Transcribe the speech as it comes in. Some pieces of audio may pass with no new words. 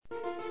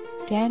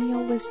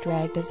Daniel was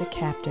dragged as a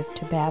captive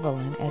to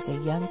Babylon as a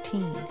young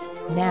teen.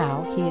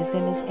 Now he is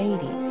in his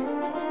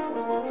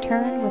 80s.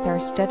 Turn with our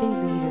study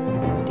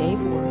leader,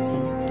 Dave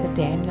Wilson, to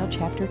Daniel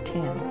chapter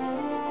 10,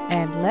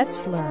 and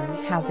let's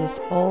learn how this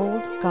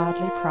old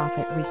godly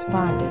prophet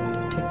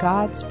responded to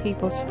God's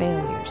people's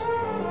failures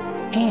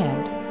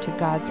and to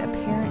God's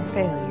apparent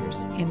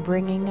failures in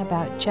bringing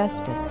about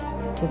justice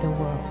to the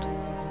world.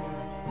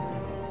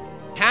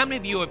 How many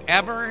of you have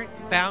ever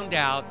found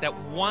out that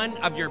one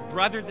of your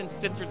brothers and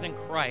sisters in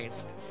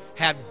Christ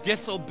have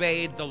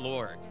disobeyed the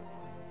Lord?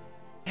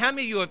 How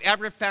many of you have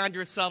ever found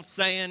yourself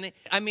saying,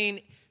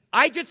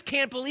 I just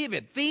can't believe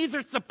it. These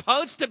are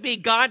supposed to be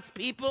God's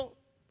people?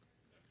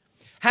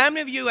 How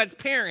many of you as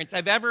parents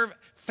have ever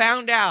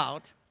found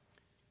out,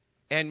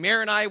 and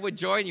Mary and I would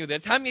join you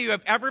this, how many of you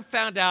have ever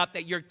found out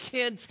that your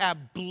kids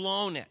have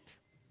blown it?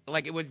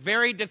 Like, it was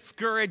very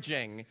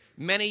discouraging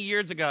many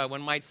years ago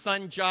when my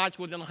son Josh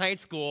was in high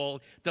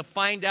school to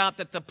find out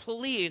that the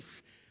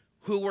police,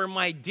 who were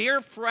my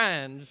dear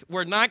friends,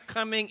 were not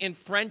coming in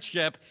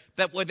friendship,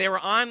 that they were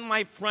on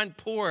my front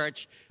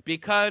porch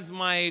because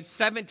my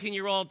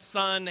 17-year-old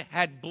son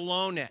had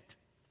blown it.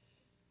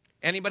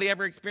 Anybody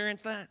ever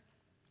experienced that?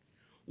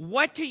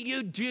 What do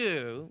you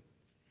do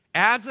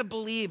as a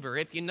believer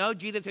if you know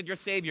Jesus as your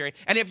Savior?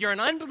 And if you're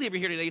an unbeliever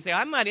here today, you say,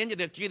 I'm not into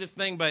this Jesus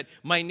thing, but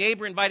my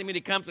neighbor invited me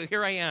to come, so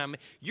here I am.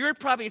 You're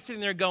probably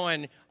sitting there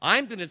going,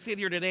 I'm going to sit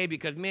here today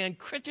because, man,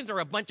 Christians are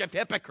a bunch of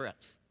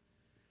hypocrites.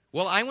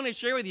 Well, I want to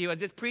share with you as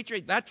this preacher,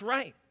 that's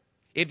right.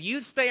 If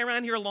you stay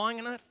around here long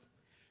enough,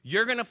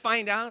 you're going to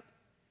find out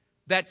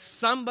that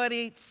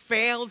somebody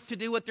fails to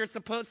do what they're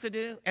supposed to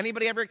do.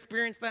 Anybody ever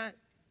experienced that?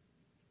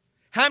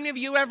 How many of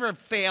you ever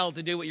failed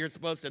to do what you're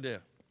supposed to do?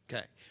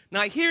 Okay.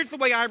 Now, here's the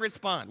way I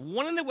respond.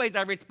 One of the ways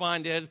I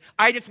respond is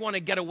I just want to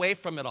get away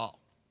from it all.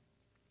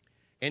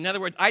 In other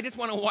words, I just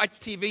want to watch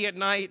TV at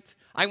night.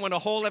 I want to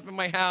hole up in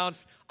my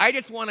house. I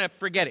just want to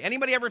forget it.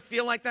 Anybody ever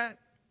feel like that?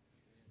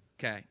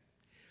 Okay.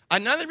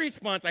 Another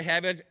response I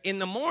have is in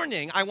the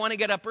morning, I want to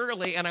get up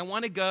early and I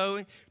want to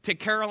go to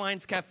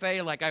Caroline's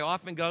Cafe like I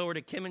often go, or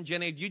to Kim and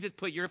Jenny's. You just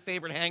put your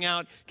favorite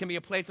hangout. Can be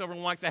a place over in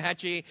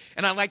Waxahachie.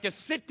 And I like to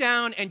sit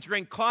down and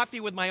drink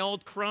coffee with my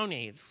old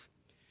cronies.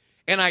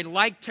 And I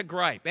like to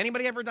gripe.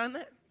 Anybody ever done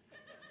that?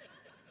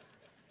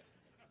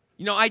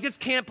 I just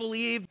can't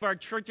believe our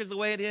church is the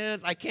way it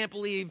is. I can't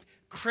believe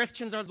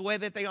Christians are the way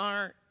that they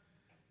are.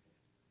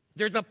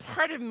 There's a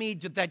part of me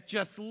that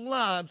just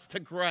loves to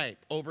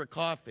gripe over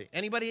coffee.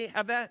 Anybody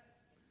have that?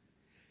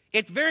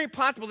 It's very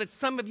possible that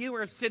some of you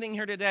are sitting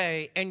here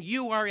today and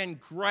you are in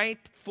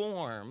gripe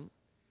form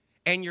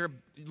and you're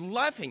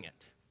loving it.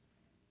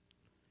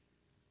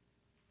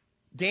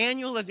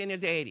 Daniel is in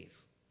his 80s.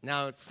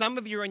 Now, some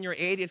of you are in your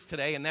 80s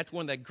today, and that's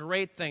one of the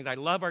great things. I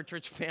love our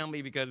church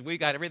family because we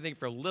got everything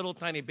from little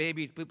tiny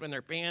babies pooping in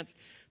their pants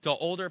to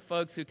older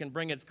folks who can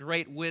bring us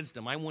great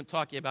wisdom. I won't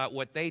talk to you about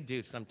what they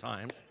do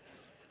sometimes.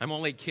 I'm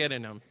only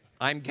kidding them.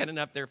 I'm getting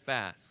up there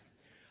fast.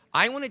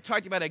 I want to talk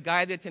to you about a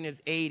guy that's in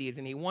his 80s,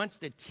 and he wants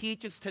to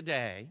teach us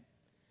today.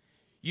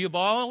 You've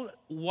all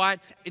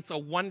watched It's a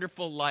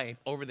Wonderful Life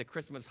over the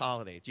Christmas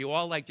holidays. You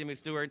all like Jimmy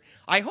Stewart.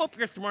 I hope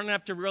you're smart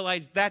enough to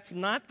realize that's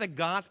not the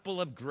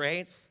gospel of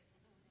grace.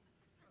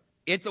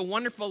 It's a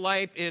Wonderful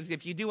Life is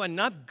if you do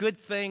enough good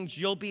things,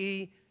 you'll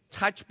be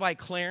touched by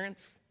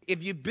Clarence.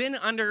 If you've been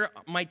under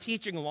my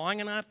teaching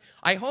long enough,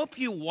 I hope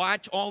you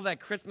watch all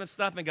that Christmas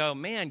stuff and go,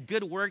 man,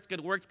 good works,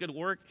 good works, good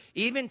works.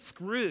 Even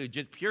Scrooge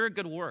is pure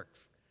good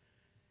works.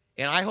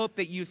 And I hope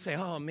that you say,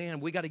 oh, man,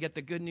 we got to get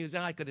the good news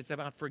out because it's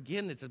about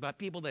forgiveness. It's about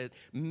people that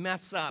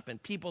mess up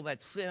and people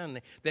that sin,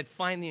 that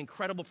find the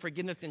incredible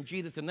forgiveness in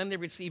Jesus, and then they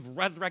receive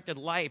resurrected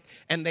life,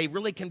 and they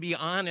really can be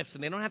honest,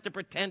 and they don't have to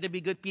pretend to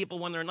be good people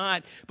when they're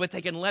not, but they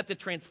can let the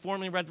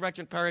transforming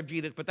resurrection power of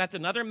Jesus. But that's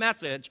another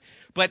message.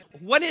 But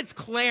what is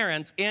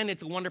Clarence in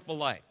It's a Wonderful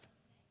Life?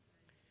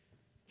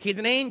 He's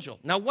an angel.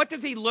 Now, what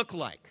does he look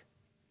like?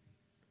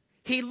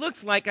 He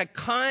looks like a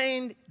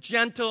kind,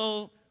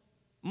 gentle,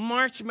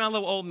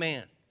 marshmallow old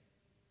man.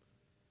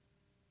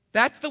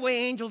 That's the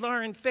way angels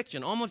are in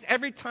fiction. Almost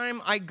every time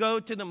I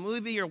go to the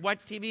movie or watch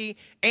TV,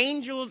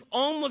 angels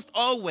almost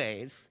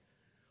always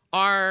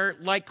are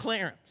like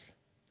Clarence.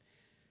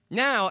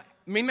 Now,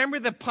 remember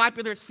the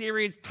popular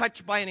series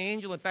Touched by an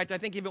Angel? In fact, I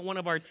think even one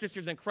of our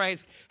sisters in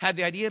Christ had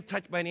the idea of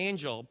Touched by an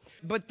Angel.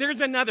 But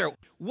there's another.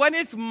 What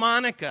is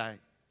Monica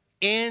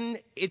in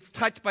It's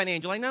Touched by an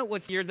Angel? I know it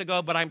was years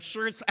ago, but I'm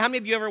sure. How many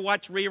of you ever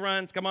watch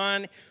reruns? Come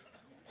on.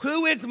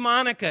 Who is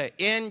Monica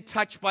in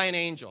Touched by an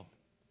Angel?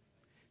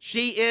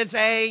 She is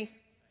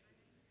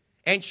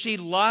and she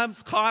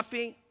loves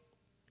coffee.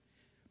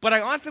 But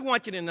I also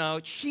want you to know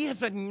she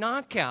is a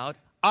knockout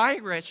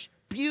Irish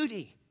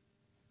beauty.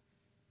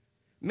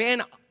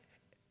 Man,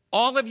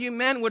 all of you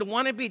men would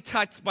want to be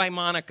touched by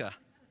Monica.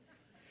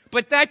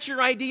 But that's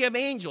your idea of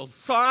angels.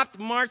 Soft,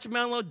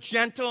 marshmallow,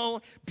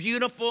 gentle,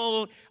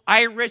 beautiful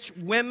Irish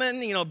women,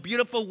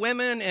 beautiful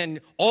women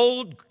and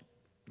old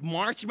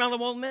marshmallow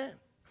old men.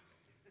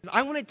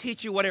 I want to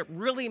teach you what it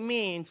really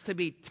means to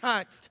be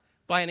touched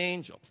by an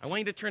angel. I want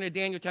you to turn to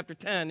Daniel chapter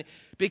 10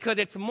 because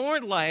it's more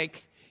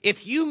like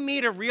if you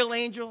meet a real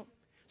angel.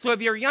 So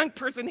if you're a young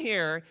person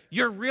here,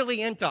 you're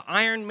really into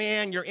Iron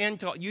Man, you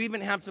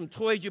even have some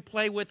toys you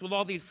play with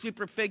all these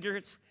super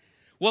figures.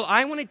 Well,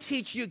 I want to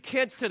teach you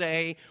kids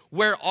today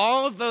where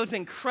all of those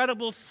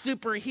incredible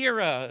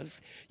superheroes,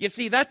 you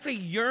see, that's a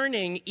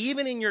yearning,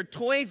 even in your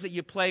toys that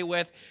you play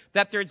with,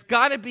 that there's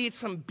got to be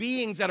some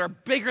beings that are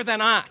bigger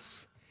than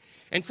us.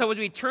 And so as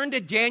we turn to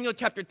Daniel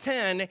chapter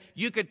 10,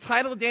 you could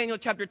title Daniel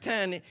chapter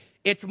 10,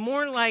 it's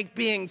more like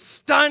being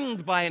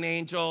stunned by an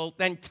angel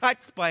than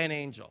touched by an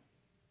angel.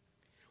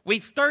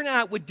 We start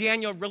out with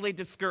Daniel really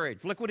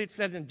discouraged. Look what it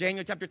says in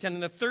Daniel chapter 10. In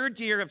the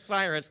 3rd year of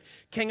Cyrus,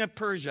 king of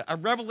Persia, a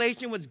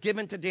revelation was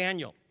given to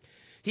Daniel.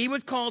 He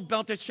was called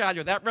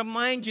Belteshazzar. That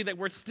reminds you that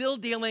we're still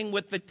dealing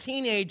with the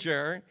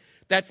teenager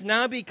that's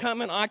now become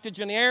an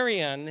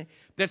octogenarian,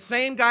 the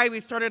same guy we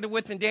started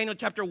with in Daniel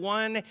chapter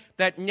 1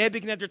 that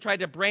Nebuchadnezzar tried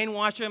to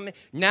brainwash him.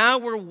 Now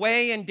we're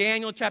way in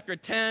Daniel chapter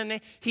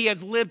 10. He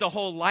has lived a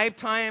whole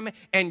lifetime,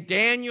 and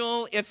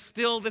Daniel is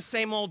still the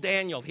same old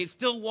Daniel. He's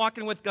still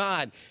walking with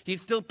God.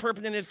 He's still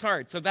purpose in his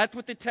heart. So that's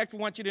what the text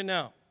wants you to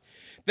know.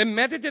 The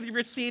message that he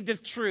received is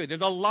true.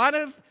 There's a lot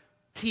of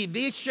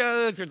TV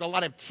shows, there's a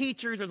lot of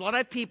teachers, there's a lot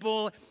of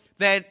people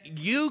that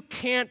you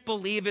can't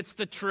believe it's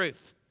the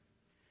truth.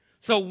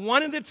 So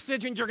one of the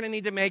decisions you're going to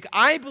need to make,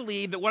 I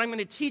believe that what I'm going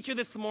to teach you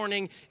this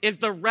morning is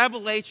the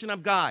revelation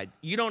of God.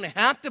 You don't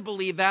have to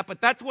believe that,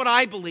 but that's what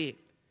I believe.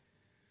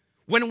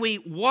 When we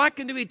walk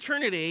into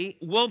eternity,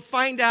 we'll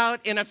find out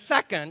in a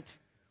second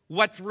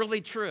what's really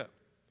true.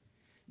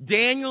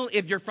 Daniel,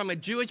 if you're from a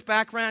Jewish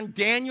background,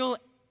 Daniel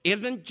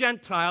isn't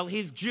Gentile,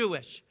 he's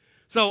Jewish.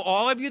 So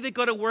all of you that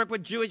go to work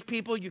with Jewish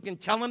people, you can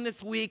tell them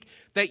this week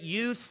that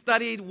you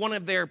studied one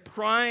of their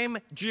prime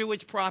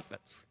Jewish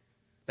prophets.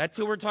 That's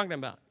who we're talking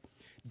about.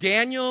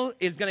 Daniel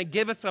is going to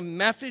give us a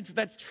message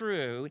that's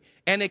true,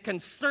 and it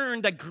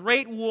concerned a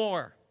great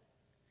war.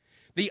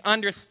 The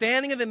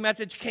understanding of the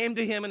message came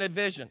to him in a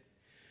vision.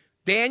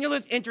 Daniel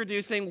is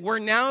introducing, we're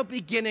now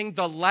beginning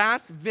the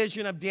last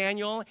vision of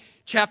Daniel.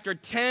 Chapter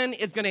 10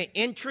 is going to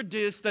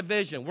introduce the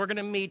vision. We're going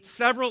to meet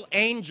several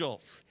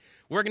angels.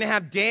 We're going to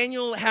have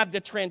Daniel have the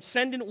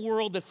transcendent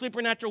world, the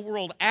supernatural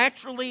world,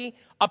 actually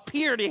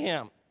appear to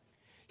him.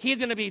 He's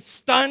going to be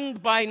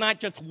stunned by not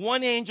just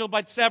one angel,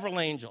 but several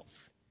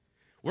angels.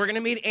 We're going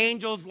to meet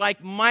angels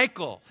like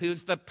Michael,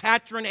 who's the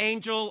patron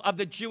angel of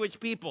the Jewish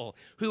people,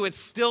 who is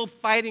still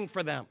fighting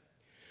for them.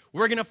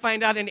 We're going to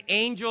find out an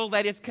angel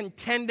that is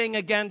contending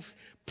against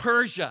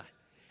Persia,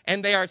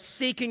 and they are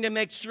seeking to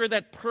make sure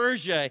that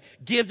Persia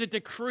gives a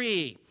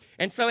decree.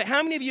 And so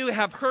how many of you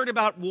have heard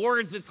about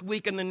wars this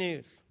week in the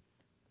news?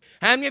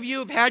 How many of you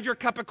have had your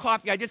cup of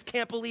coffee? I just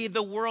can't believe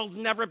the world's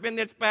never been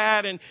this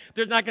bad and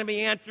there's not going to be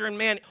an answer. And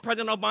man,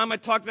 President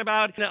Obama talks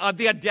about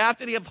the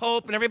audacity of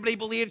hope, and everybody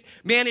believes,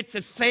 man, it's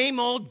the same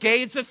old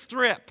Gaza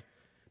Strip.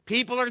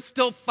 People are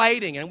still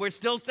fighting, and we're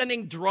still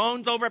sending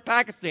drones over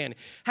Pakistan.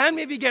 How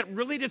many of you get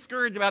really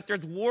discouraged about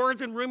there's wars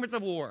and rumors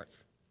of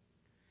wars?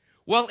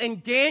 Well,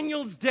 in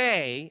Daniel's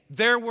day,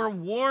 there were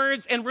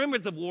wars and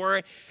rumors of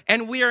war,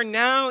 and we are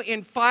now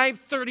in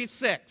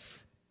 536.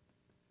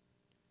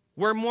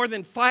 We're more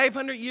than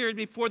 500 years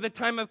before the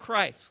time of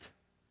Christ.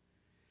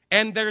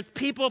 And there's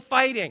people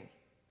fighting.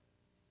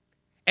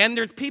 And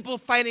there's people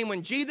fighting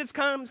when Jesus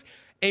comes.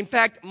 In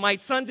fact, my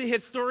son's a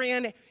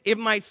historian. If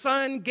my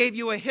son gave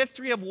you a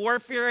history of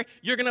warfare,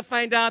 you're going to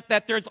find out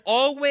that there's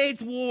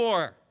always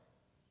war.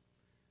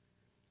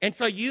 And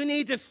so you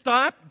need to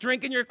stop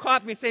drinking your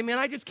coffee and say, man,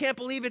 I just can't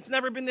believe it's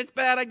never been this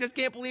bad. I just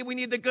can't believe we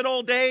need the good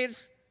old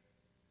days.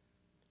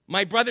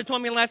 My brother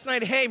told me last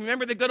night, hey,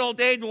 remember the good old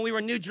days when we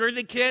were New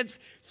Jersey kids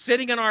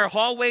sitting in our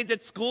hallways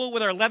at school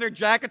with our leather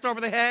jackets over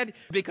the head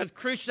because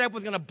Khrushchev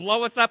was going to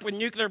blow us up with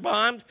nuclear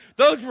bombs?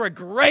 Those were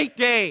great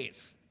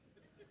days.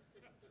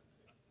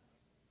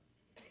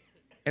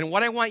 And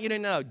what I want you to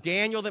know,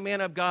 Daniel, the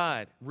man of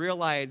God,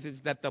 realizes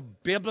that the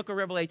biblical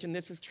revelation,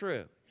 this is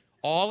true.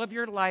 All of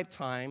your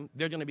lifetime,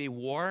 there are going to be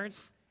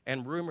wars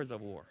and rumors of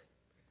war.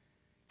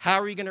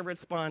 How are you going to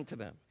respond to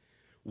them?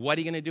 What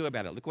are you going to do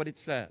about it? Look what it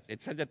says. It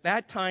says, at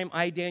that time,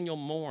 I, Daniel,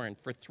 mourned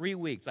for 3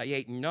 weeks. I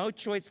ate no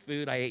choice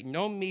food. I ate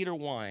no meat or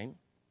wine.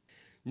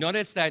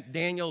 Notice that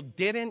Daniel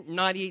didn't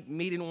not eat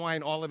meat and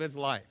wine all of his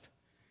life.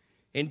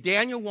 In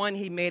Daniel 1,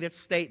 he made a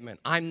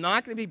statement. I'm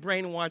not going to be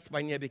brainwashed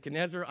by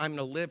Nebuchadnezzar. I'm going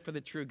to live for the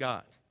true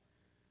God.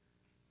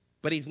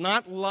 But he's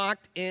not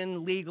locked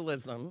in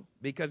legalism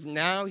because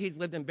now he's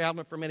lived in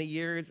Babylon for many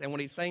years. And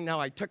when he's saying now,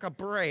 I took a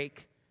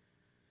break.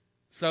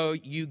 So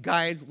you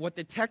guys, what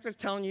the text is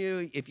telling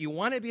you, if you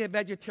want to be a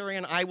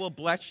vegetarian, I will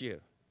bless you.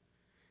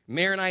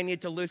 Mary and I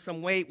need to lose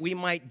some weight. We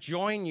might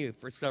join you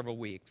for several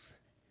weeks.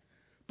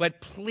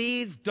 But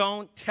please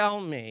don't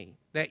tell me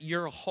that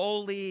you're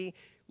holy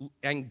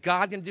and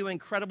God can do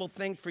incredible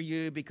things for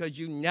you because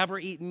you never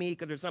eat meat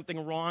because there's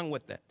something wrong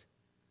with it.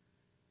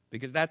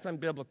 Because that's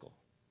unbiblical.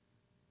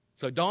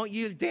 So don't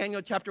use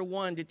Daniel chapter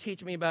 1 to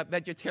teach me about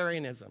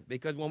vegetarianism.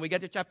 Because when we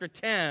get to chapter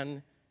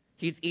 10,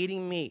 he's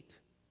eating meat.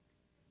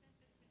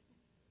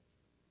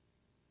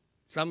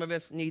 Some of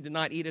us need to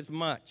not eat as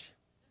much.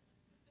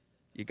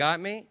 You got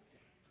me?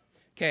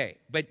 Okay,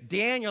 but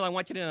Daniel, I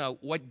want you to know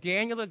what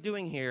Daniel is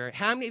doing here.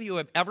 How many of you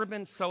have ever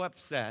been so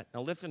upset?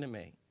 Now listen to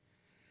me.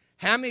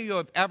 How many of you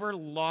have ever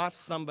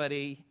lost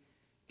somebody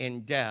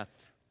in death,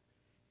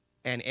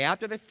 and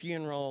after the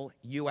funeral,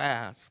 you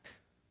ask,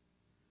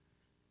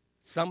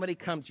 somebody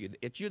comes to you,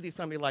 it's usually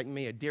somebody like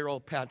me, a dear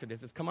old pastor that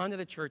says, come on to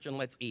the church and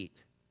let's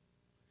eat.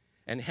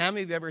 And how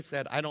many of you have ever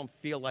said, I don't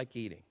feel like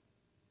eating?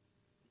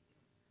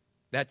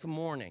 That's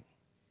mourning.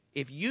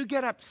 If you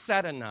get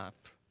upset enough,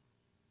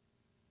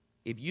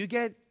 if you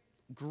get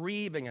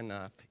grieving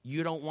enough,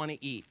 you don't want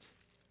to eat.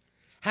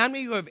 How many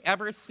of you have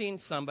ever seen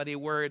somebody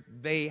where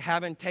they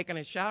haven't taken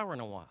a shower in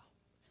a while?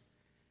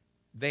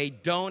 They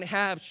don't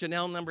have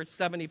Chanel number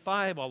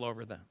 75 all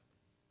over them.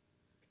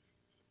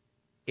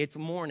 It's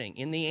mourning.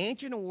 In the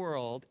ancient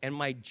world, and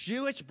my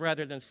Jewish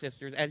brothers and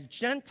sisters, as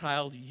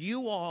Gentiles,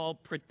 you all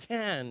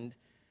pretend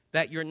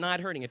that you're not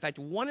hurting. In fact,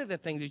 one of the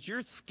things is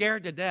you're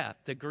scared to death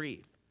to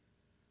grieve.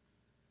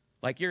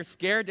 Like you're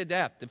scared to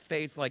death to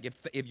face, like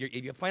if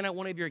you find out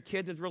one of your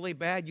kids is really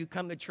bad, you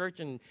come to church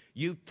and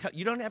you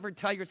don't ever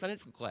tell your Sunday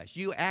school class.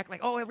 You act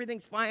like, oh,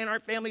 everything's fine, our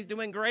family's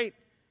doing great.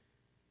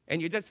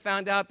 And you just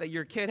found out that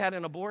your kid had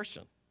an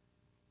abortion.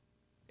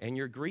 And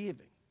you're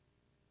grieving.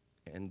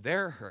 And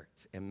they're hurt.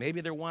 And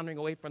maybe they're wandering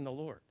away from the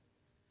Lord.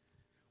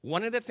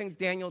 One of the things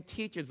Daniel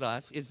teaches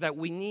us is that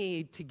we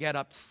need to get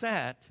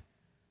upset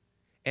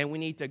and we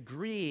need to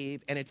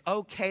grieve, and it's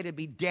okay to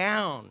be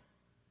down.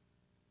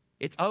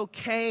 It's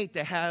okay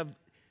to have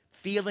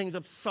feelings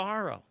of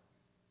sorrow.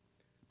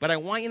 But I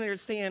want you to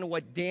understand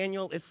what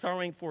Daniel is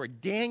sorrowing for.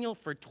 Daniel,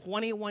 for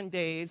 21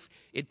 days,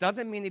 it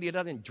doesn't mean that he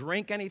doesn't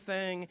drink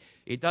anything.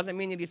 It doesn't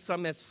mean that he's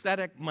some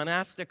ascetic,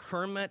 monastic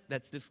hermit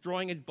that's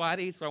destroying his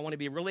body. So I want to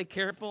be really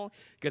careful,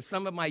 because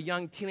some of my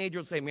young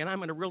teenagers say, man, I'm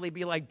going to really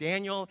be like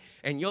Daniel,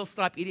 and you'll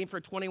stop eating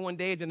for 21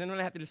 days, and then I'm going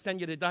to have to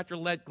send you to Dr.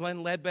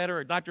 Glenn Ledbetter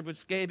or Dr.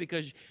 Bousquet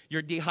because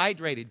you're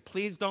dehydrated.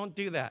 Please don't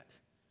do that.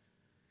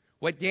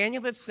 What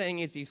Daniel is saying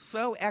is he's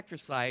so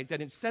exercised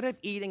that instead of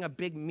eating a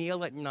big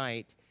meal at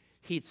night,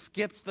 he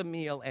skips the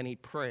meal and he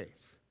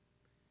prays.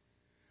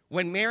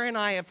 When Mary and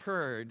I have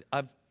heard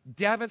of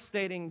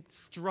devastating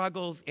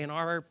struggles in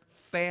our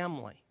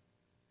family,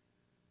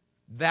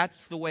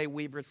 that's the way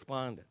we've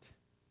responded.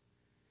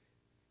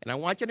 And I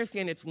want you to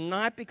understand it's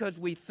not because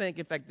we think,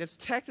 in fact, this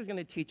text is going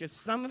to teach us,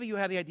 some of you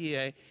have the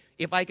idea,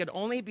 if I could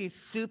only be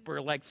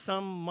super like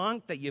some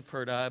monk that you've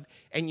heard of,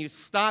 and you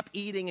stop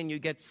eating and you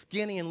get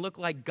skinny and look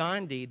like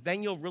Gandhi,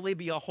 then you'll really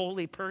be a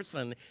holy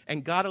person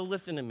and God will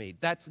listen to me.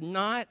 That's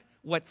not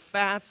what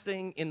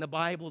fasting in the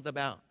Bible is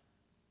about.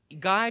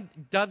 God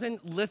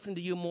doesn't listen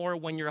to you more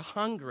when you're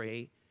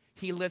hungry.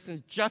 He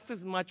listens just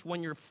as much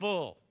when you're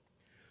full.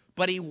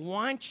 But he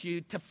wants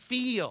you to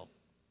feel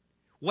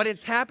what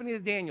is happening to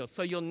Daniel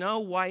so you'll know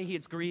why he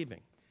is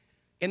grieving.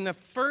 In the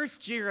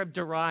first year of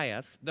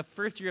Darius, the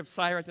first year of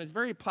Cyrus, and it's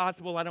very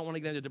possible, I don't want to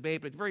get into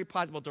debate, but it's very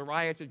possible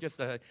Darius is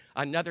just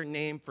another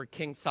name for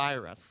King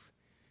Cyrus.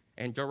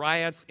 And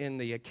Darius in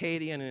the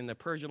Akkadian and in the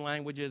Persian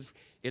languages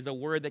is a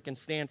word that can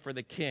stand for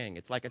the king.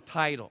 It's like a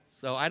title.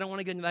 So I don't want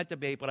to get into that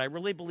debate, but I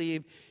really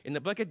believe in the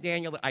book of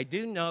Daniel, I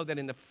do know that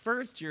in the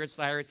first year of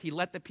Cyrus, he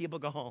let the people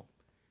go home.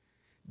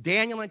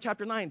 Daniel in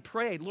chapter 9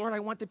 prayed, Lord, I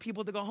want the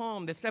people to go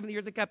home. The 70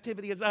 years of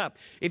captivity is up.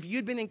 If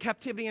you'd been in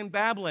captivity in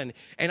Babylon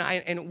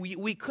and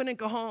we couldn't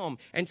go home,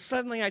 and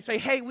suddenly I say,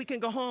 hey, we can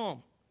go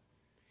home.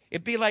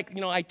 It'd be like,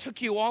 I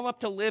took you all up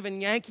to live in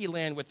Yankee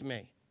Land with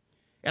me.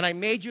 And I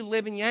made you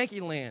live in Yankee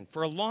Land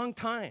for a long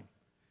time.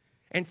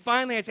 And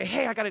finally I say,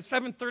 hey, I got a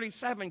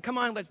 737. Come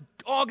on, let's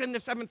all get in the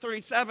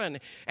 737.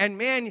 And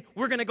man,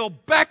 we're going to go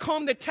back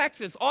home to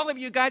Texas. All of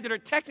you guys that are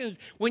Texans,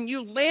 when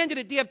you landed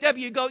at DFW,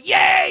 you go,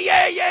 yay,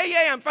 yay, yay,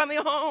 yay, I'm finally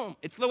home.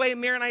 It's the way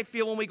Mary and I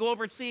feel when we go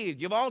overseas.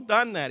 You've all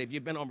done that if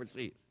you've been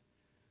overseas.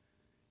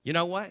 You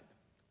know what?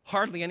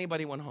 Hardly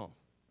anybody went home.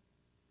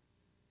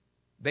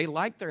 They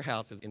liked their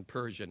houses in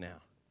Persia now.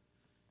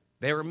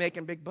 They were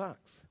making big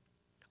bucks.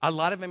 A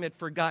lot of them had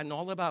forgotten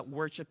all about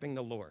worshiping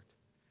the Lord.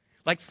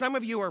 Like some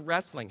of you are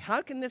wrestling.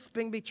 How can this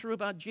thing be true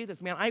about Jesus?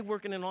 Man, I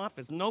work in an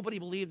office. Nobody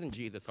believes in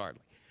Jesus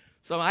hardly.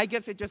 So I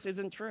guess it just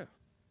isn't true.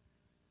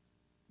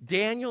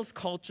 Daniel's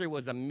culture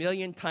was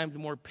 1,000,000 times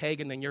more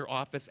pagan than your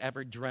office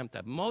ever dreamt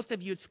of. Most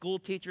of you school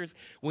teachers,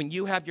 when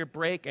you have your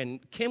break,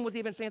 and Kim was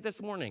even saying it this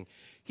morning,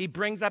 he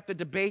brings up the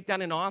debate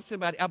down in Austin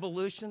about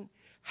evolution.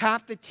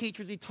 Half the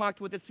teachers he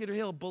talked with at Cedar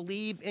Hill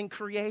believe in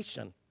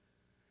creation.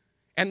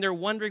 And they're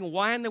wondering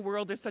why in the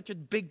world there's such a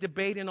big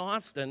debate in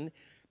Austin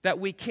that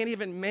we can't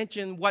even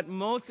mention what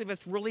most of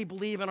us really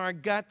believe in our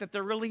gut, that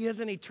there really is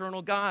an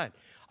eternal God.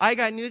 I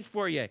got news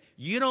for you.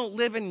 You don't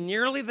live in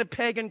nearly the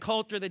pagan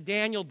culture that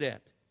Daniel did.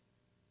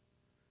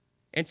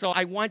 And so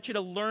I want you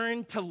to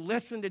learn to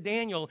listen to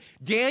Daniel.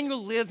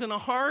 Daniel lives in a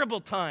horrible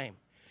time.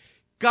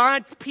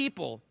 God's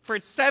people for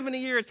 70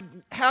 years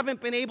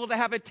haven't been able to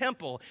have a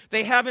temple.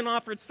 They haven't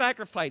offered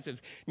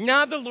sacrifices.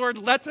 Now the Lord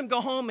lets them go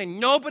home and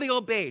nobody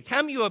obeys. How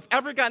many of you have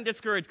ever gotten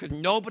discouraged because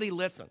nobody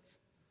listens?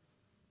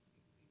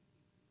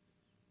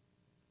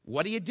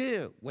 What do you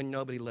do when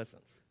nobody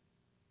listens?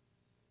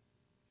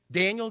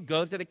 Daniel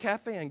goes to the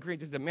cafe and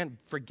greets and says, man,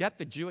 forget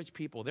the Jewish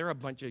people. They're a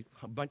bunch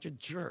of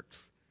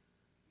jerks.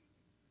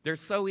 They're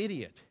so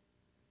idiot.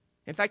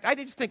 In fact, I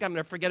just think I'm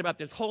going to forget about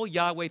this whole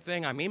Yahweh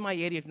thing. I'm in my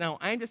 80s now.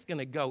 I'm just going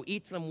to go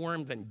eat some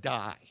worms and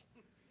die.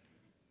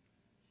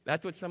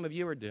 That's what some of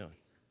you are doing.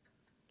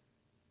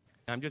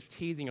 I'm just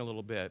teasing a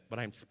little bit, but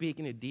I'm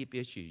speaking to deep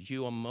issues.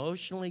 You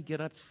emotionally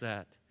get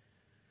upset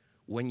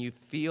when you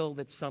feel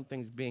that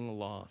something's being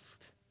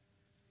lost.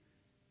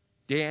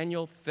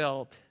 Daniel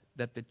felt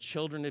that the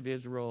children of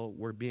Israel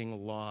were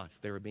being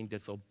lost. They were being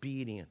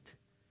disobedient.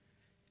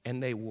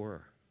 And they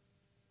were.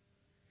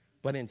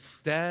 But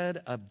instead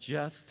of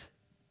just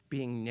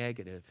being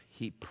negative,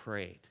 he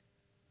prayed.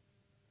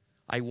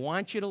 I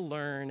want you to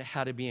learn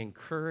how to be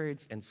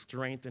encouraged and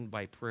strengthened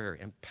by prayer,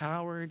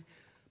 empowered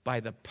by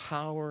the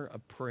power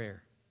of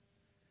prayer.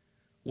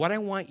 What I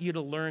want you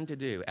to learn to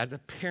do as a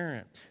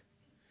parent,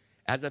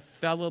 as a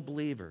fellow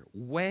believer,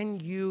 when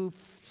you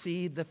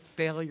see the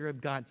failure of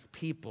God's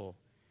people,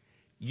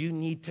 you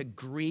need to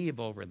grieve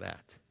over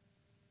that.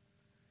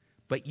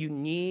 But you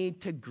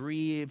need to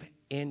grieve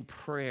in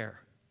prayer.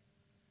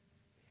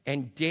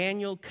 And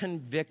Daniel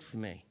convicts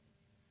me.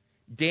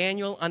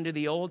 Daniel, under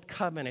the old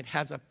covenant,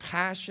 has a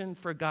passion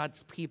for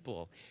God's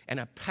people and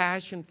a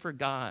passion for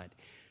God,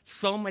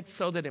 so much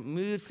so that it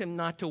moves him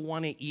not to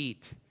want to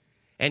eat.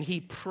 And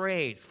he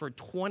prays for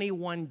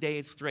 21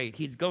 days straight.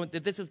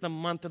 This is the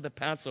month of the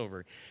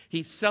Passover.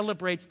 He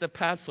celebrates the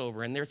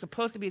Passover, and they're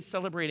supposed to be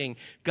celebrating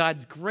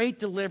God's great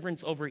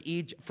deliverance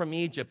from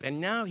Egypt. And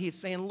now he's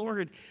saying,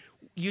 Lord,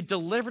 you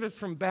delivered us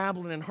from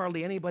Babylon, and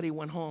hardly anybody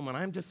went home, and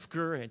I'm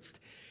discouraged.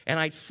 And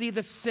I see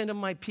the sin of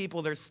my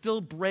people. They're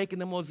still breaking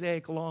the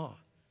Mosaic law.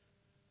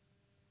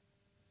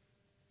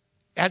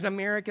 As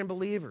American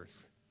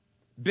believers,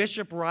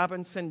 Bishop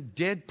Robinson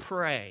did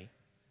pray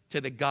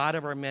to the God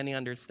of our many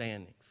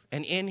understandings.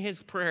 And in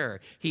his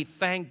prayer, he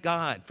thanked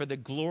God for the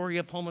glory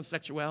of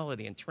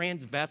homosexuality and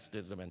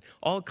transvestism and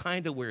all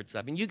kinds of weird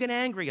stuff. And you get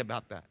angry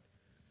about that.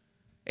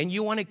 And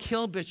you want to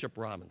kill Bishop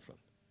Robinson.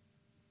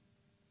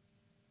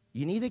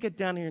 You need to get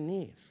down on your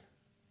knees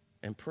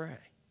and pray.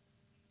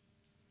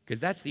 Because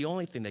that's the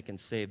only thing that can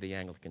save the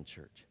Anglican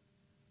Church.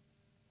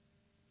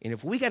 And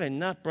if we got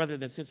enough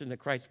brothers and sisters in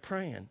Christ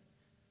praying,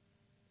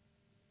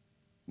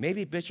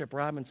 maybe Bishop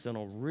Robinson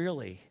will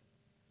really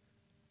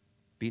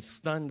be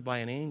stunned by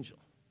an angel,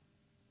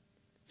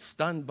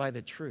 stunned by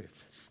the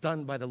truth,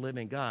 stunned by the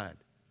living God.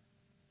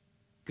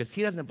 Because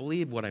he doesn't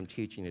believe what I'm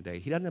teaching today.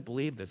 He doesn't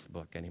believe this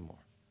book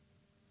anymore.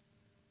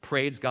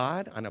 Praise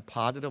God on a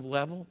positive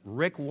level.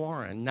 Rick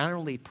Warren not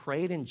only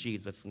prayed in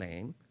Jesus'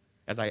 name,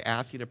 as I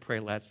asked you to pray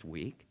last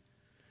week,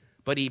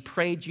 but he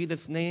prayed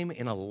Jesus' name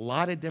in a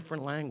lot of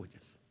different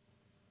languages.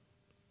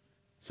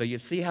 So you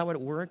see how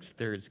it works?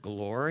 There's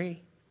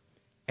glory,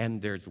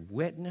 and there's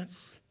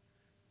witness,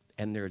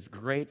 and there's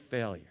great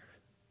failure.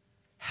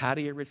 How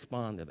do you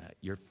respond to that?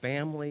 Your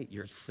family,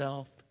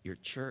 yourself, your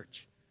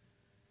church.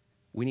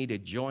 We need to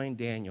join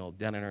Daniel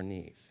down on our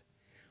knees.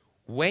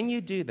 When you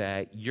do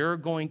that, you're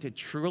going to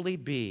truly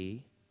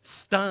be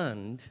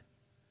stunned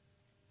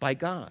by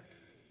God.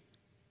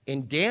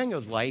 In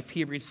Daniel's life,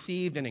 he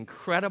received an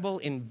incredible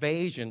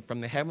invasion from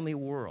the heavenly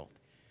world.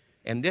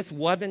 And this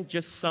wasn't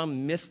just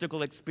some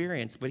mystical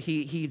experience, but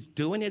he's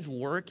doing his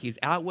work. He's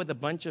out with a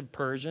bunch of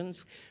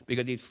Persians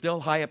because he's still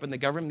high up in the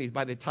government. He's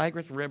by the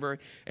Tigris River,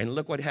 and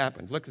look what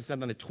happens. Look, it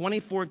says on the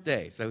 24th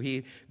day. So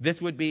he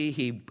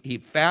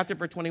fasted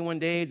for 21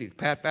 days. He's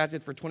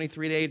fasted for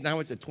 23 days. Now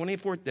it's the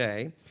 24th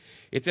day.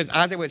 It says,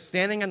 as I was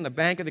standing on the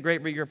bank of the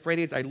great river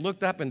Euphrates, I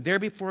looked up, and there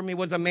before me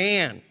was a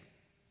man.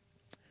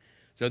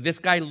 So this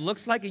guy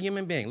looks like a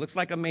human being, looks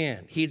like a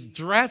man. He's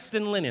dressed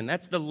in linen.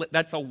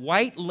 That's a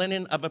white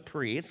linen of a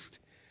priest.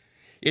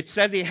 It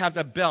says he has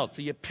a belt.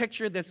 So you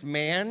picture this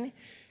man,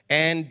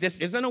 and this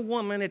isn't a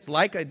woman. It's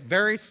like a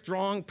very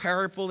strong,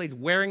 powerful. He's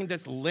wearing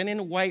this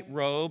linen white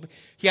robe.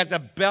 He has a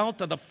belt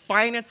of the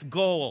finest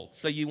gold.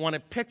 So you want to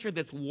picture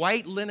this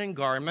white linen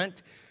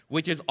garment,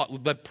 which is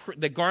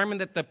the garment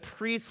that the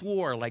priests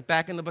wore, like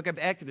back in the book of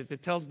Exodus.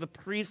 It tells the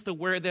priests to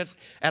wear this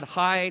at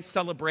high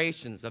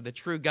celebrations of the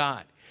true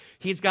God.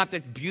 He's got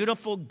this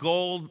beautiful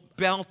gold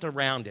belt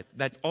around it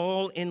that's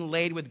all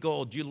inlaid with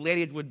gold. You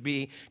ladies would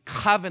be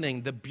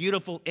coveting the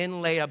beautiful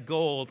inlay of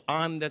gold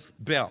on this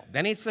belt.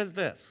 Then he says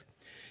this.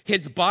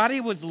 His body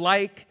was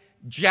like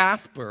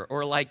jasper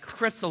or like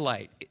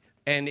chrysolite.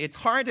 And it's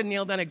hard to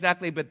nail down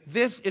exactly, but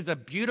this is a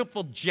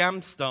beautiful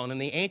gemstone in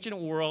the ancient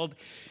world.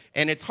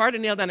 And it's hard to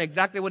nail down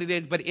exactly what it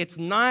is, but it's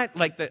not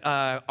like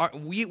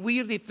we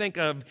usually think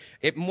of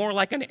it more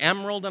like an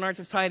emerald in our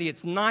society.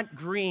 It's not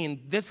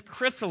green. This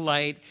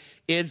chrysolite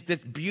is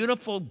this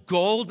beautiful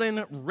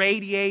golden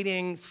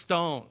radiating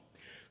stone.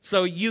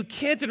 So you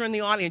kids that are in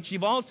the audience,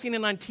 you've all seen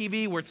it on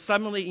TV where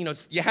suddenly,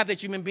 you have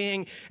this human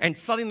being and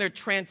suddenly they're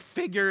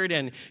transfigured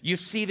and you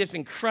see this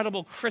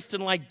incredible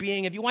crystal-like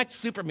being. If you watch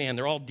Superman,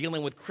 they're all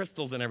dealing with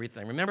crystals and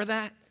everything. Remember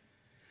that?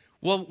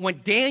 Well, when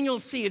Daniel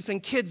sees,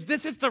 and kids,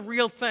 this is the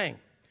real thing.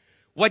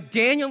 What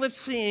Daniel is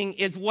seeing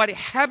is what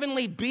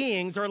heavenly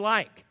beings are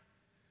like.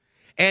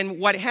 And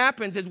what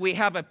happens is we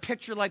have a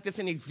picture like this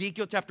in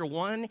Ezekiel chapter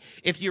 1.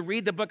 If you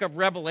read the book of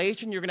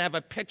Revelation, you're going to have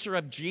a picture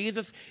of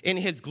Jesus in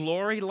his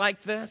glory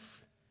like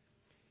this.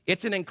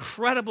 It's an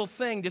incredible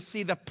thing to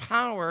see the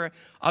power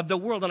of the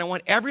world. And I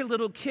want every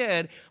little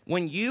kid,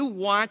 when you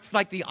watch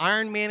like the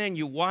Iron Man and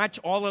you watch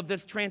all of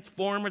this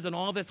Transformers and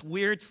all this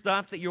weird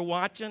stuff that you're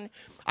watching,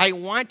 I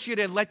want you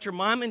to let your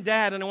mom and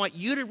dad, and I want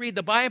you to read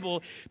the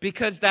Bible,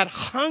 because that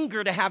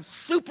hunger to have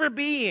super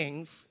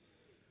beings,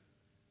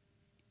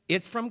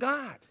 it's from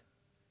God.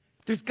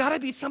 There's got to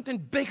be something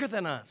bigger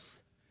than us.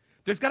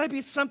 There's got to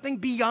be something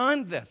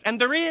beyond this. And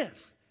there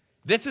is.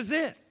 This is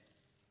it.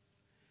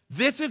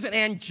 This is an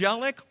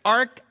angelic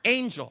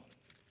archangel.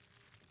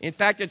 In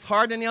fact, it's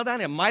hard to nail down.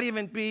 It might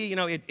even be,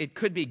 it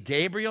could be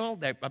Gabriel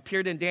that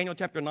appeared in Daniel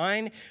chapter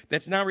 9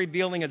 that's now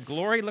revealing his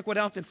glory. Look what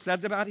else it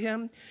says about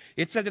him.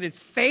 It says that his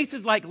face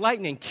is like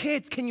lightning.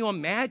 Kids, can you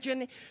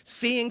imagine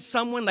seeing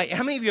someone like,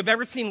 how many of you have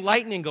ever seen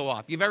lightning go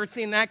off? You've ever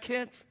seen that,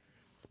 kids?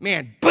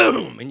 Man,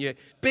 boom, and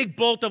big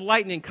bolt of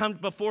lightning comes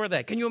before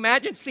that. Can you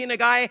imagine seeing a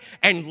guy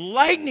and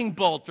lightning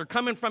bolts are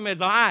coming from his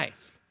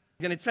eyes?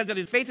 And it says that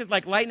his face is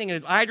like lightning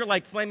and his eyes are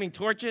like flaming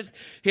torches.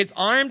 His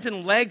arms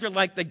and legs are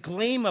like the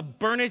gleam of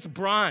burnished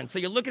bronze. So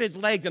you look at his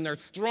legs and they're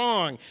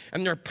strong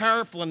and they're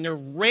powerful and they're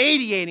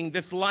radiating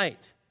this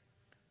light.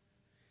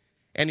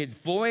 And his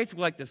voice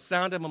like the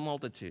sound of a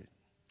multitude.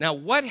 Now,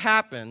 what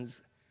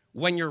happens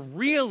when you're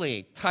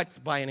really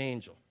touched by an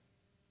angel?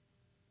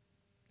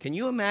 Can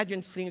you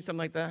imagine seeing something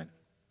like that?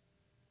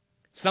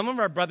 Some of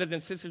our brothers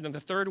and sisters in the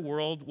third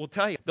world will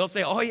tell you. They'll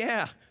say, oh,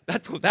 yeah,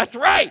 that's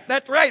right,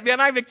 man,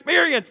 I've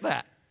experienced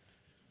that.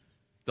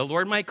 The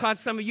Lord might cause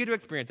some of you to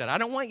experience that. I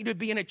don't want you to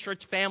be in a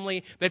church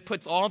family that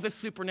puts all this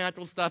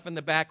supernatural stuff in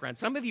the background.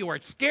 Some of you are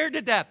scared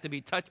to death to be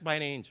touched by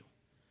an angel.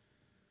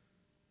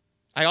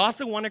 I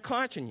also want to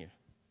caution you.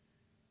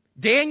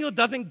 Daniel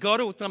doesn't go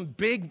to some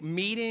big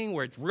meeting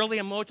where it's really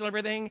emotional and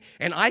everything,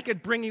 and I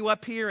could bring you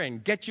up here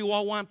and get you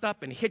all wound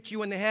up and hit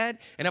you in the head,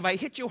 and if I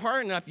hit you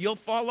hard enough, you'll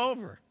fall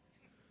over.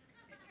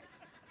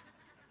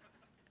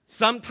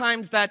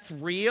 Sometimes that's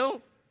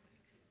real.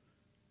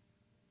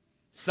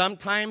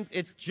 Sometimes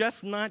it's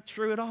just not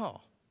true at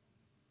all.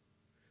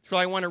 So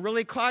I want to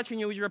really caution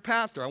you as your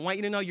pastor. I want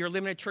you to know you're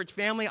living in a church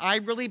family. I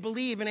really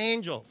believe in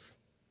angels.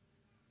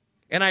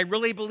 And I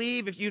really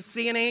believe if you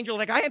see an angel,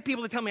 like I had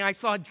people that tell me I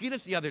saw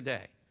Jesus the other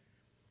day.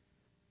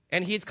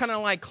 And he's kind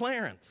of like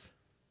Clarence.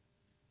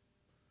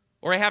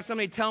 Or I have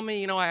somebody tell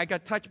me, I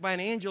got touched by an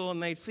angel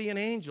and they see an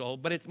angel,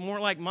 but it's more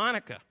like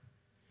Monica.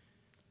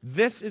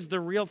 This is the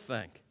real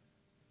thing.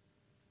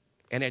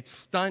 And it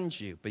stuns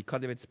you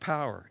because of its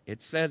power.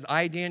 It says,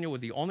 I, Daniel, was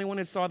the only one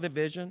who saw the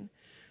vision.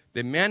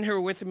 The men who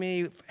were with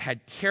me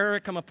had terror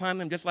come upon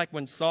them, just like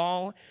when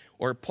Saul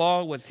or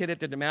Paul was hit at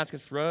the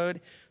Damascus Road.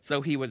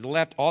 So he was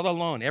left all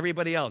alone.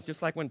 Everybody else,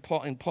 just like when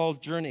in Paul's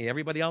journey,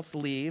 everybody else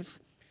leaves.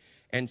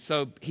 And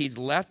so he's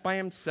left by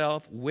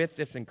himself with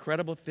this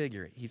incredible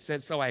figure. He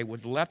says, so I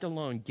was left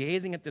alone,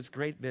 gazing at this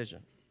great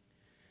vision.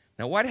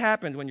 Now, what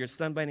happens when you're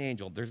stunned by an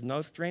angel? There's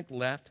no strength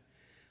left.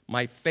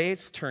 My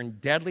face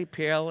turned deadly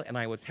pale, and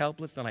I was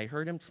helpless, and I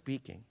heard him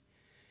speaking.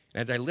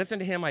 And as I listened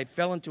to him, I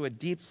fell into a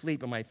deep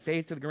sleep, and my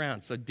face to the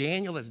ground. So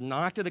Daniel is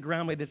knocked to the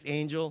ground by this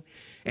angel,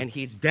 and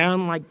he's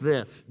down like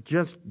this,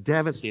 just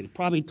devastated,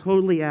 probably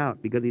totally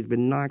out because he's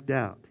been knocked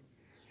out.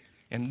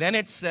 And then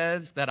it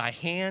says that a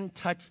hand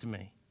touched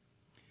me,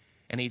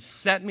 and he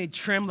set me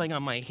trembling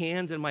on my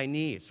hands and my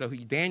knees. So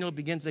Daniel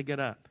begins to get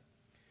up.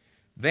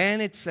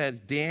 Then it says,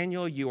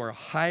 Daniel, you are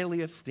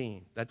highly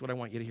esteemed. That's what I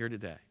want you to hear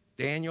today.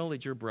 Daniel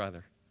is your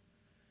brother.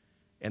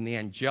 And the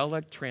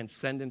angelic,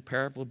 transcendent,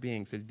 powerful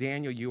being says,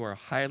 Daniel, you are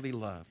highly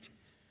loved.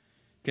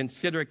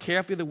 Consider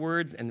carefully the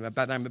words I'm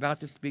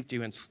about to speak to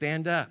you and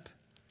stand up.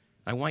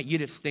 I want you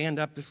to stand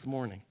up this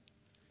morning.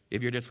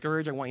 If you're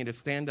discouraged, I want you to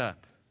stand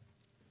up.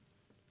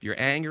 If you're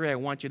angry, I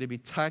want you to be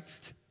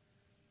touched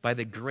by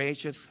the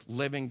gracious,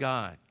 living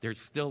God. There's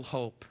still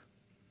hope.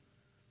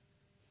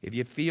 If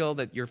you feel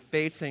that you're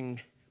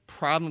facing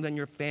problems in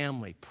your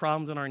family,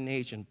 problems in our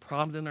nation,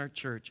 problems in our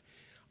church,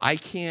 I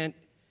can't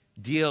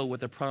deal with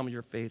the problem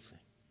you're facing,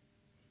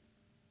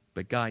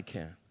 but God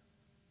can.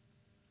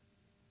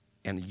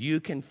 And you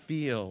can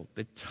feel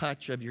the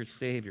touch of your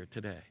Savior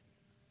today.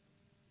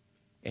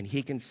 And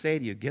he can say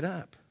to you, get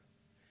up.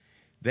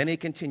 Then he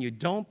continued,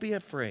 don't be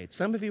afraid.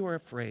 Some of you are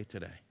afraid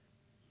today.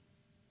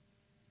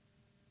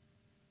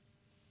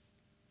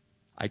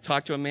 I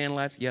talked to a man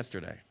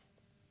yesterday.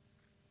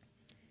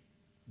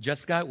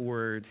 Just got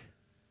word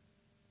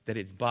that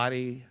his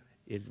body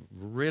is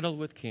riddled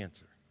with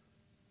cancer.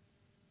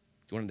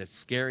 It's one of the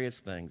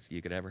scariest things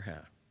you could ever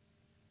have.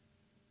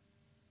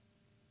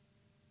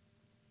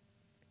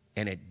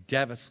 And it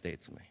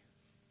devastates me.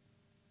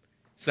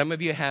 Some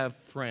of you have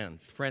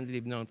friends that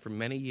you've known for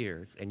many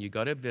years, and you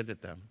go to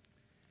visit them,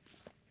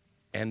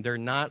 and they're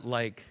not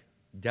like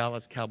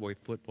Dallas Cowboy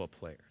football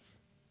players.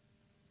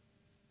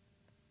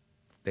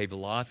 They've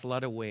lost a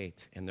lot of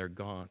weight, and they're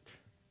gaunt.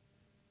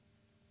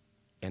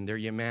 And their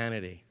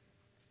humanity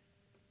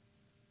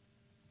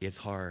is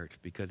hard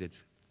because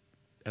it's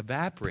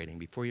evaporating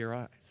before your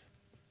eyes.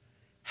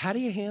 How do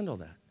you handle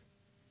that?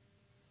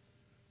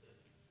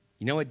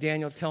 You know what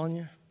Daniel's telling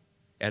you?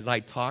 As I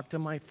talked to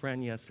my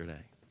friend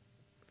yesterday,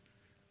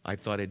 I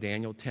thought of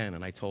Daniel 10,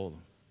 and I told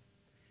him,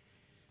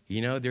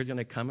 you know, there's going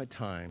to come a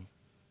time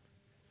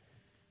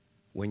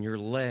when your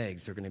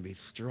legs are going to be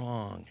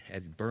strong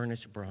as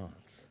burnished bronze.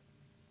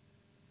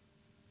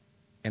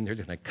 And there's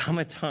going to come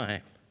a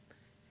time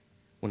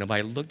when if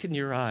I looked in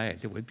your eyes,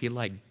 it would be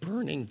like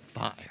burning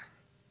fire.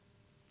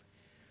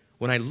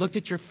 When I looked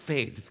at your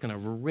face, it's going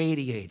to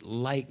radiate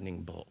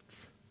lightning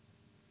bolts.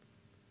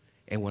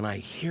 And when I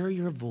hear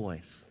your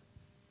voice,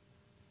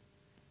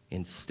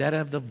 instead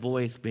of the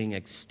voice being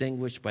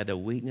extinguished by the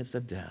weakness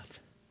of death,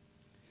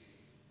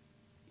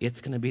 it's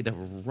going to be the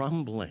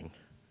rumbling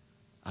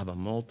of a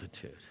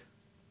multitude,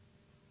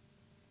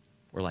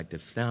 or like the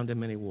sound of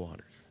many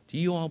waters. Do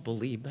you all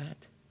believe that?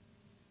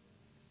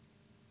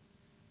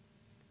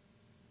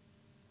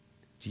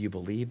 Do you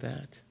believe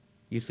that?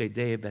 You say,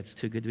 Dave, that's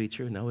too good to be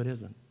true. No, it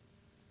isn't.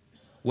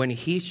 When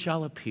he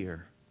shall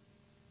appear,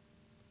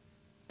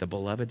 the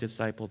beloved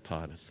disciple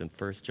taught us in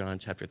 1 John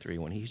chapter 3,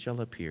 when he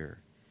shall appear,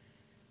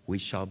 we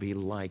shall be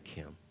like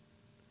him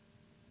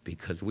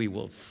because we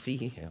will see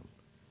him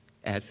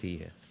as he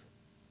is.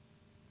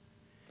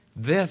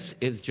 This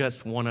is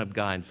just one of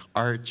God's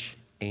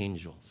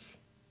archangels.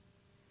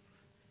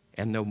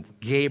 And the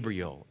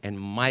Gabriel and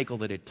Michael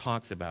that it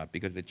talks about,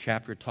 because the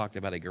chapter talks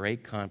about a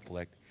great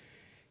conflict,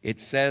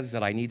 it says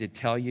that I need to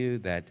tell you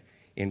that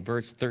in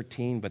verse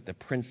 13, but the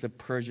prince of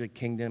Persia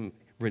kingdom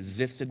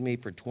resisted me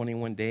for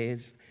 21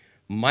 days.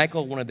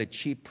 Michael, one of the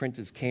chief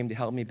princes, came to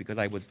help me because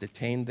I was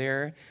detained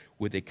there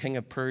with the king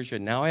of Persia.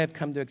 Now I have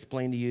come to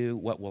explain to you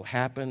what will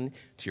happen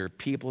to your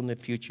people in the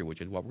future, which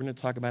is what we're going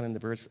to talk about in the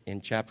verse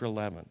in chapter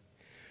 11.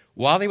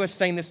 While he was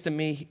saying this to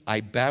me,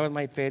 I bowed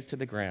my face to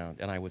the ground,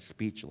 and I was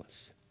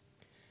speechless.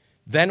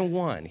 Then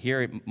one,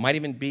 here it might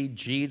even be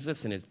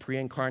Jesus in his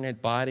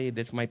pre-incarnate body.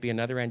 This might be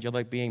another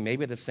angelic being,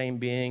 maybe the same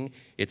being.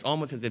 It's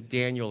almost as if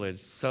Daniel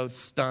is so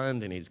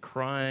stunned, and he's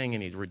crying,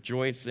 and he's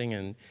rejoicing,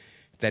 and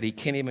that he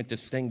can't even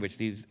distinguish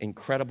these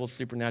incredible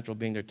supernatural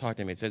beings that are talking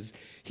to him. It says,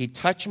 he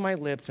touched my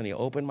lips and he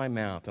opened my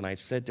mouth, and I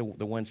said to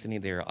the one sitting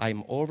there,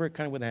 I'm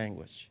overcome with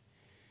anguish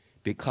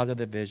because of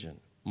the vision.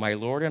 My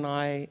Lord and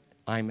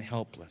I'm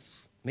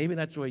helpless. Maybe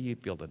that's the way you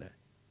feel today.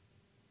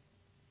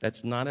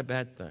 That's not a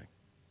bad thing.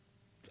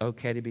 It's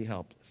okay to be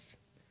helpless.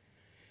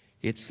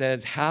 It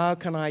says, how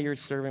can I, your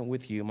servant,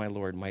 with you, my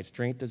Lord? My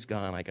strength is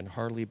gone. I can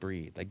hardly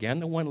breathe. Again,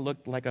 the one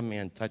looked like a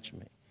man touched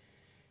me,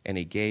 and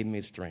he gave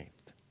me strength.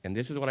 And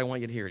this is what I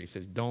want you to hear. He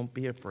says, don't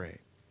be afraid.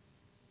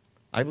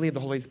 I believe the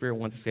Holy Spirit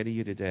wants to say to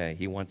you today,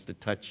 he wants to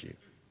touch you.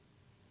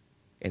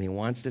 And he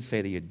wants to say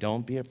to you,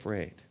 don't be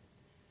afraid.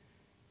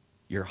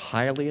 You're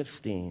highly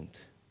esteemed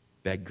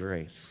by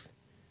grace.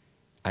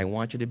 I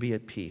want you to be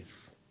at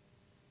peace.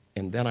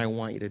 And then I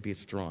want you to be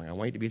strong. I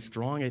want you to be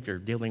strong if you're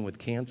dealing with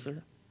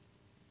cancer.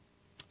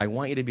 I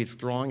want you to be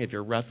strong if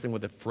you're wrestling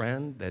with a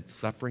friend that's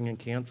suffering in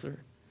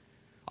cancer.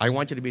 I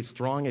want you to be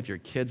strong if your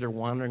kids are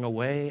wandering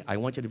away. I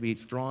want you to be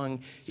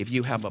strong if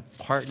you have a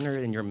partner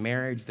in your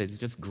marriage that's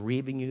just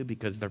grieving you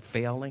because they're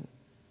failing.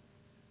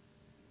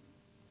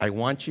 I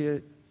want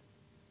you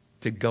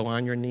to go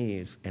on your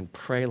knees and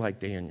pray like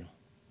Daniel.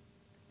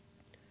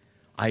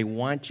 I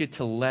want you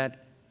to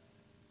let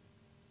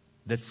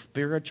the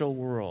spiritual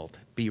world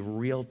be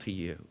real to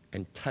you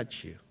and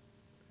touch you.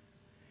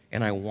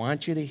 And I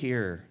want you to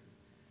hear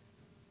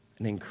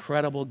an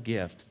incredible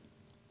gift,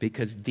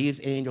 because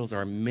these angels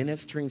are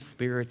ministering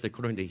spirits,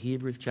 according to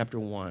Hebrews chapter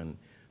 1,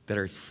 that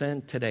are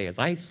sent today. As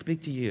I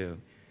speak to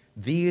you,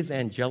 these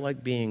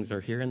angelic beings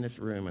are here in this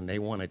room, and they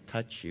want to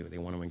touch you. They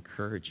want to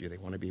encourage you. They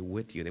want to be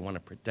with you. They want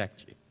to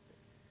protect you.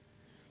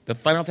 The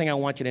final thing I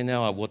want you to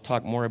know, we'll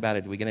talk more about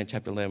it as we get into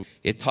chapter 11.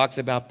 It talks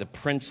about the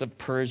prince of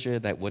Persia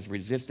that was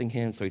resisting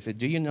him. So he said,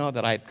 do you know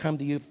that I have come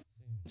to you?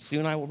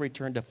 Soon I will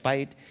return to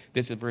fight,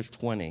 this is verse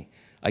 20,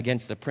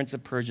 against the prince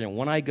of Persia. And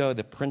when I go,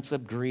 the prince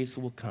of Greece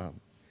will come.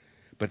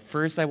 But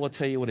first I will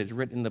tell you what is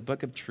written in the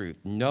book of truth.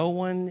 No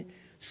one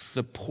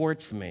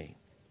supports me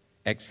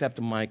except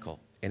Michael.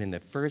 And in the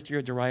first year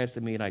of Darius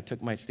the Mede, I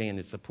took my stand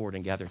to support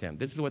and gathered him.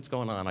 This is what's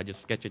going on. I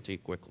just sketch it to you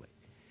quickly.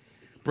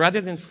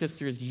 Brothers and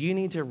sisters, you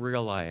need to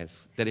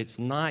realize that it's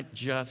not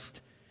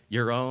just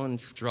your own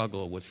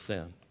struggle with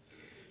sin.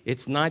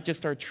 It's not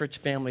just our church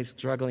family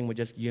struggling with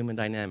just human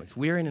dynamics.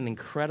 We're in an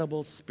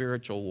incredible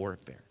spiritual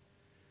warfare.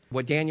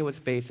 What Daniel was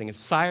facing is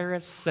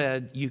Cyrus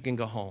said, you can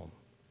go home.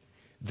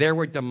 There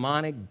were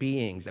demonic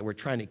beings that were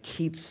trying to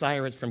keep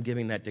Cyrus from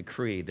giving that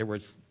decree. There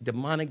was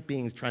demonic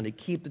beings trying to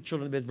keep the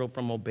children of Israel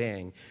from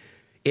obeying.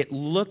 It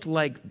looked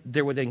like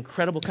there was an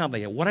incredible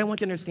conflict. And what I want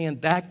you to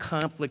understand, that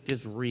conflict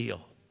is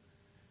real.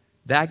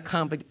 That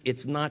conflict,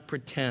 it's not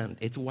pretend.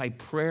 It's why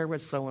prayer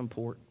is so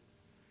important.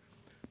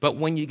 But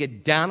when you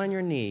get down on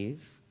your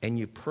knees and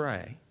you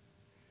pray,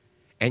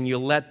 and you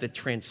let the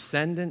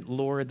transcendent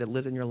Lord that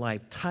lives in your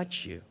life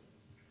touch you,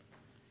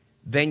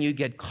 then you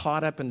get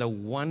caught up in the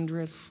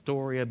wondrous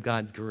story of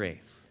God's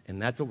grace.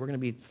 And that's what we're going to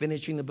be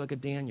finishing the book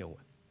of Daniel with.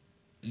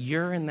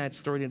 you're in that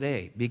story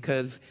today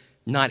because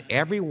not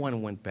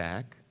everyone went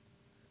back,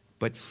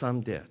 but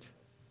some did.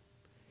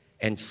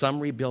 And some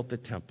rebuilt the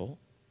temple.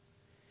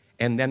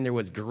 And then there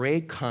was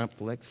great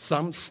conflict.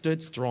 Some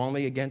stood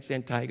strongly against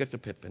Antiochus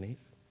Epiphanes.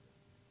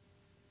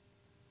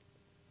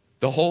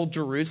 The whole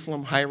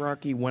Jerusalem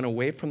hierarchy went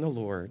away from the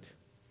Lord.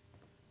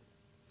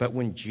 But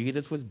when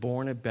Jesus was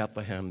born at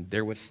Bethlehem,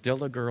 there was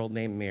still a girl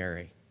named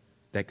Mary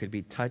that could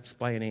be touched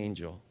by an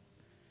angel.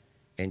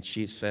 And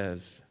she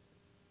says,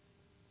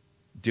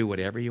 do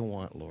whatever you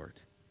want, Lord.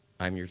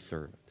 I'm your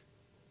servant.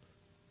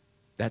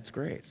 That's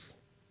grace.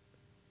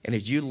 And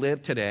as you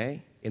live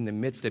today, in the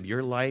midst of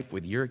your life,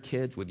 with your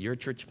kids, with your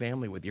church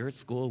family, with your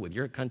school, with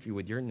your country,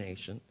 with your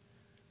nation,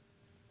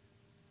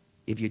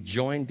 if you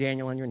join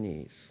Daniel on your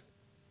knees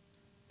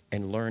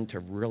and learn to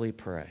really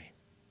pray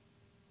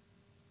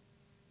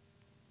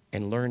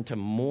and learn to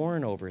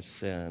mourn over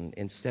sin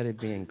instead of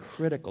being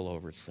critical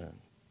over sin,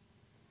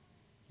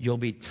 you'll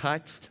be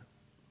touched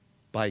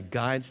by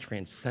God's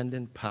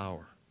transcendent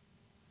power.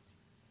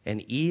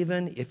 And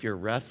even if you're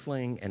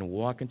wrestling and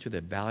walking through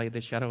the valley of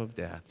the shadow of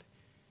death,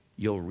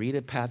 you'll read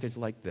a passage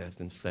like this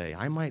and say,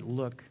 I might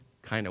look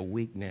kind of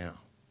weak now,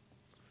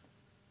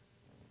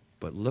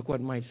 but look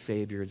what my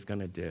Savior is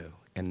going to do.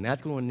 And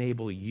that's going to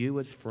enable you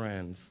as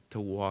friends to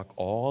walk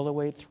all the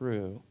way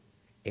through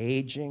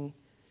aging,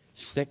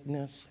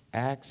 sickness,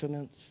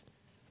 accidents,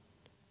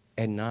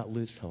 and not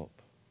lose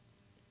hope.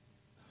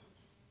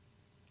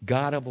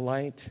 God of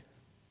light,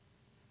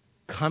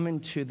 come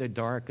into the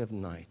dark of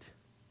night.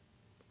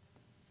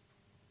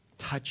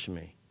 Touch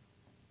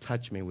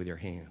me with your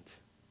hand.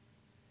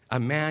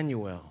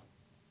 Emmanuel,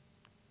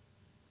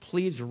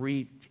 please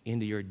reach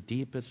into your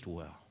deepest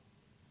well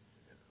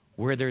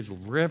where there's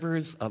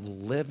rivers of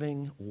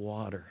living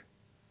water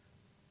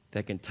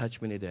that can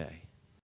touch me today.